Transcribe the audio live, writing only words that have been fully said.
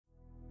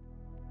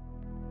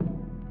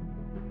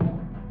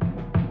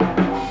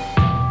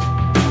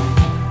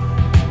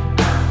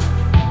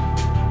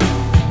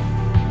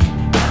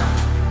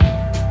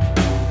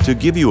To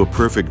give you a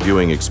perfect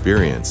viewing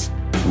experience,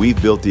 we've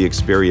built the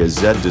Xperia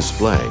Z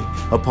display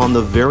upon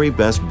the very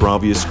best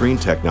BRAVIA screen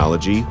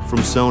technology from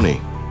Sony.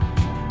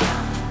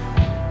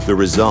 The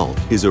result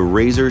is a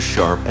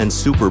razor-sharp and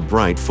super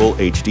bright Full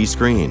HD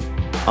screen,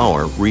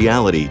 our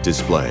reality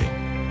display.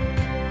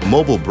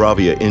 Mobile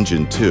BRAVIA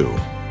Engine 2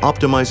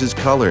 optimizes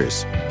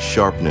colors,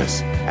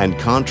 sharpness, and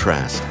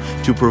contrast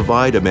to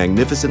provide a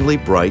magnificently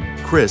bright,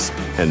 crisp,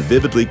 and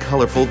vividly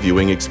colorful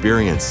viewing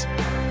experience.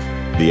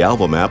 The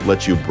album app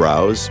lets you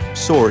browse,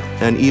 sort,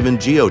 and even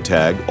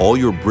geotag all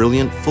your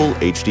brilliant Full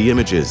HD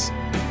images.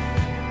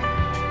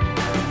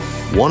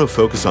 Want to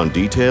focus on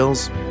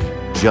details?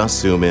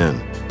 Just zoom in.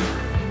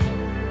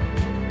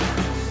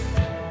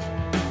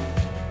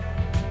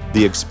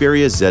 The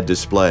Xperia Z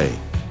display.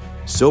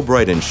 So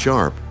bright and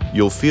sharp,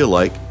 you'll feel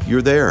like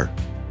you're there.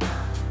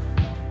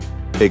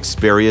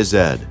 Xperia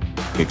Z.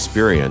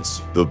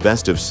 Experience the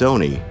best of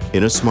Sony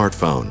in a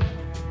smartphone.